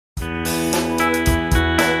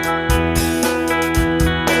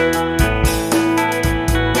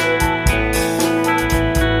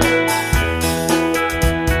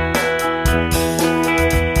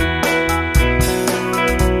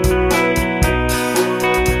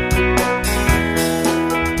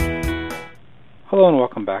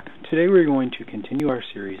welcome back. Today we're going to continue our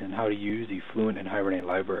series on how to use the FluentNHibernate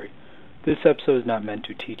library. This episode is not meant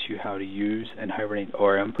to teach you how to use NHibernate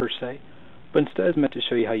OR per se, but instead is meant to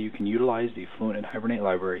show you how you can utilize the FluentNHibernate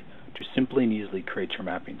library to simply and easily create your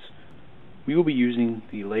mappings. We will be using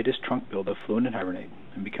the latest trunk build of FluentNHibernate,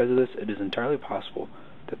 and because of this it is entirely possible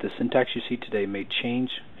that the syntax you see today may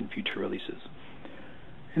change in future releases.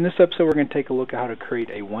 In this episode we're going to take a look at how to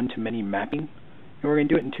create a one-to-many mapping. And we're going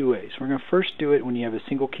to do it in two ways. We're going to first do it when you have a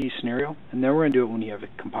single key scenario, and then we're going to do it when you have a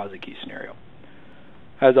composite key scenario.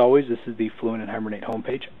 As always, this is the FluentNHibernate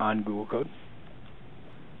homepage on Google Code.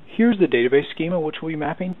 Here's the database schema which we'll be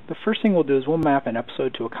mapping. The first thing we'll do is we'll map an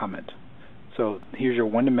episode to a comment. So here's your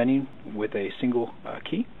one-to-many with a single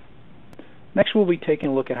key. Next we'll be taking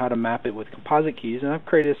a look at how to map it with composite keys, and I've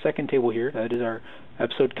created a second table here. That is our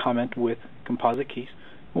episode comment with composite keys.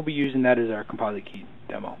 We'll be using that as our composite key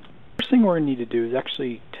demo. First thing we're going to need to do is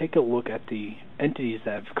actually take a look at the entities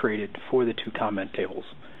that I've created for the two comment tables.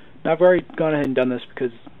 Now I've already gone ahead and done this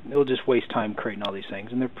because it'll just waste time creating all these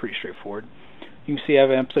things, and they're pretty straightforward. You can see I have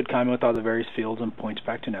an episode comment with all the various fields and points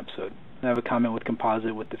back to an episode. And I have a comment with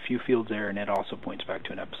composite with the few fields there, and it also points back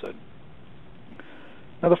to an episode.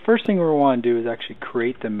 Now the first thing we want to do is actually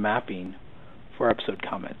create the mapping for our episode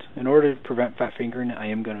comment. In order to prevent fat fingering, I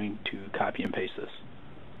am going to copy and paste this.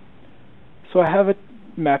 So I have a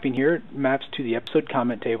mapping here. It maps to the episode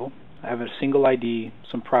comment table. I have a single ID,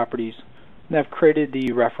 some properties, and I've created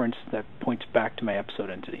the reference that points back to my episode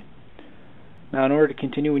entity. Now in order to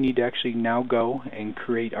continue, we need to actually now go and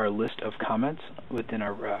create our list of comments within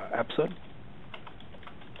our episode.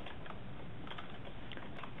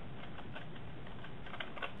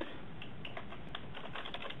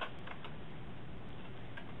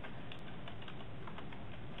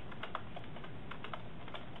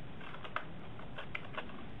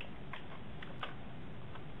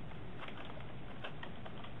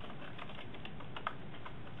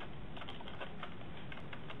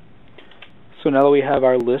 So now that we have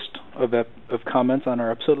our list of comments on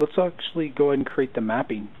our episode, let's actually go ahead and create the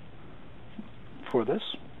mapping for this.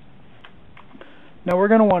 Now we're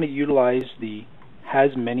going to want to utilize the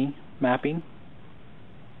has many mapping.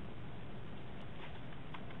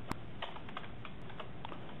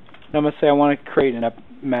 Now I'm going to say I want to create a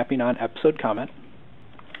mapping on episode comment.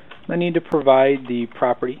 I need to provide the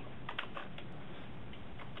property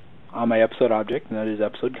on my episode object, and that is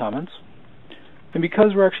episode comments. And because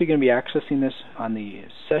we're actually going to be accessing this on the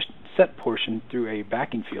set portion through a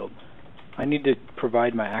backing field, I need to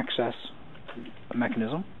provide my access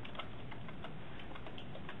mechanism.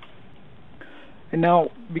 And now,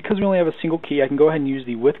 because we only have a single key, I can go ahead and use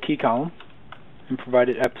the with key column and provide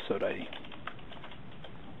it episode ID.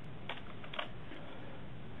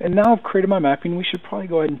 And now I've created my mapping. We should probably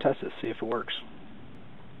go ahead and test it, see if it works.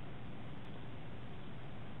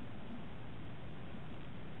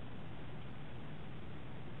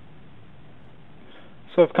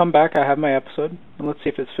 So I've come back, I have my episode, and let's see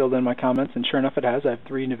if it's filled in my comments, and sure enough it has. I have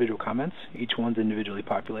 3 individual comments, each one's individually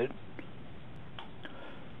populated.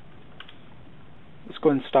 Let's go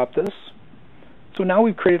ahead and stop this. So now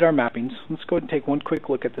we've created our mappings. Let's go ahead and take one quick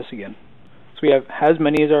look at this again. So we have has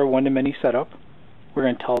many as our one-to-many setup. We're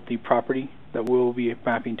going to tell it the property that we'll be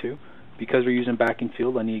mapping to. Because we're using backing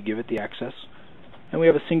field, I need to give it the access. And we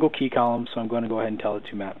have a single key column, so I'm going to go ahead and tell it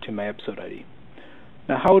to map to my episode ID.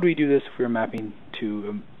 Now how would we do this if we were mapping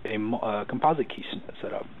to a composite key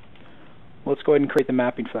setup? Well, let's go ahead and create the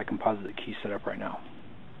mapping for that composite key setup right now.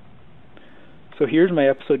 So here's my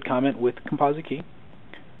episode comment with composite key.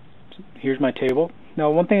 Here's my table. Now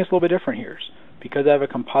one thing that's a little bit different here is because I have a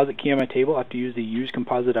composite key on my table, I have to use the Use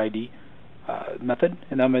Composite Id method,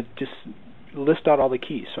 and I'm going to just list out all the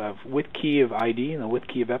keys. So I have with key of ID and the with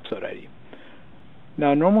key of episode ID.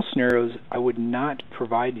 Now in normal scenarios I would not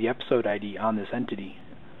provide the episode ID on this entity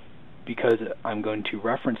because I'm going to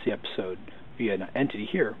reference the episode via an entity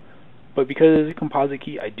here, but because it is a composite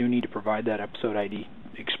key I do need to provide that episode ID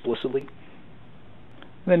explicitly.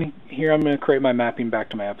 And then here I'm going to create my mapping back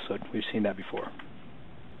to my episode. We've seen that before.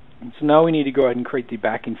 And so now we need to go ahead and create the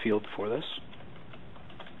backing field for this.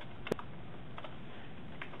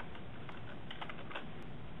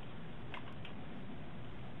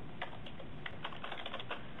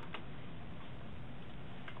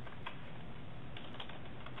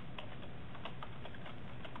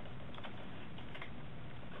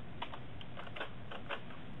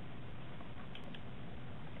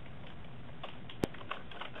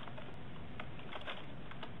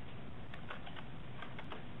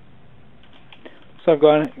 So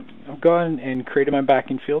I've gone and created my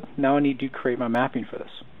backing field. Now I need to create my mapping for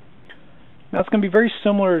this. Now it's going to be very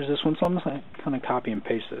similar as this one, so I'm just going to kind of copy and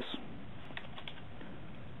paste this.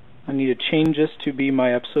 I need to change this to be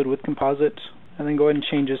my episode with Composite, and then go ahead and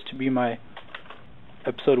change this to be my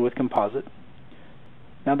episode with Composite.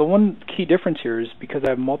 Now the one key difference here is because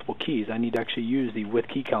I have multiple keys, I need to actually use the with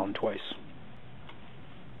key column twice.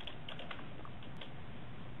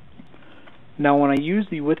 Now when I use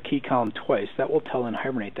the with key column twice, that will tell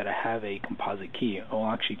NHibernate that I have a composite key. It will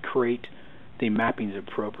actually create the mappings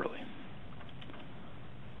appropriately.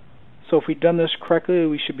 So if we've done this correctly,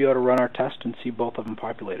 we should be able to run our test and see both of them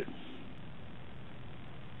populated.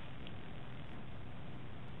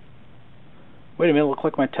 Wait a minute, looks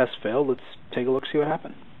like my test failed. Let's take a look, see what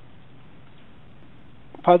happened.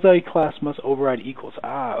 Composite ID class must override equals.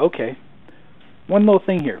 Okay. One little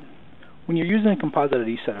thing here. When you're using a composite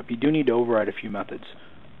ID setup, you do need to override a few methods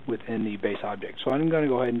within the base object. So I'm going to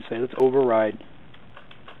go ahead and say let's override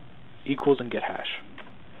equals and get hash.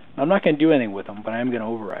 Now, I'm not going to do anything with them, but I am going to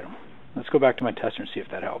override them. Let's go back to my tester and see if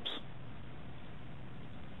that helps.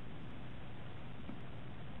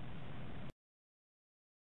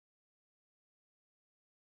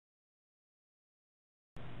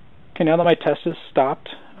 Okay, now that my test is stopped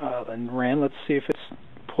and ran, let's see if it's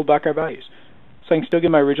pulled back our values. So I can still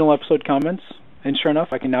get my original episode comments, and sure enough,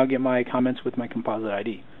 I can now get my comments with my composite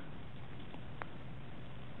ID.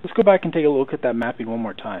 Let's go back and take a look at that mapping one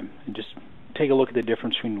more time, and just take a look at the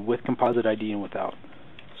difference between with composite ID and without.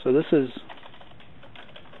 So this is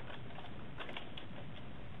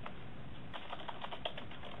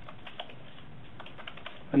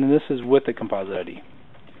and then this is with the composite ID.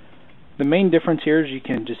 The main difference here is you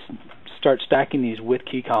can just start stacking these with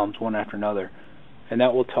key columns one after another, and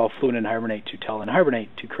that will tell FluentNHibernate to tell NHibernate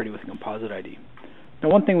to create it with a composite ID. Now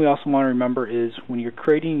one thing we also want to remember is when you're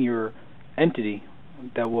creating your entity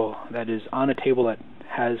that is on a table that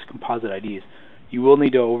has composite IDs, you will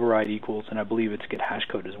need to override equals, and I believe it's get hash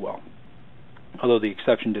code as well. Although the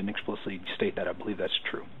exception didn't explicitly state that, I believe that's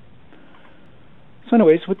true. So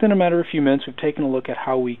anyways, within a matter of a few minutes, we've taken a look at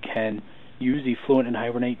how we can use the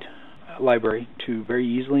FluentNHibernate library to very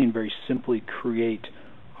easily and very simply create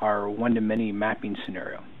our one-to-many mapping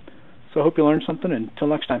scenario. So I hope you learned something, and until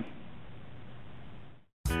next time.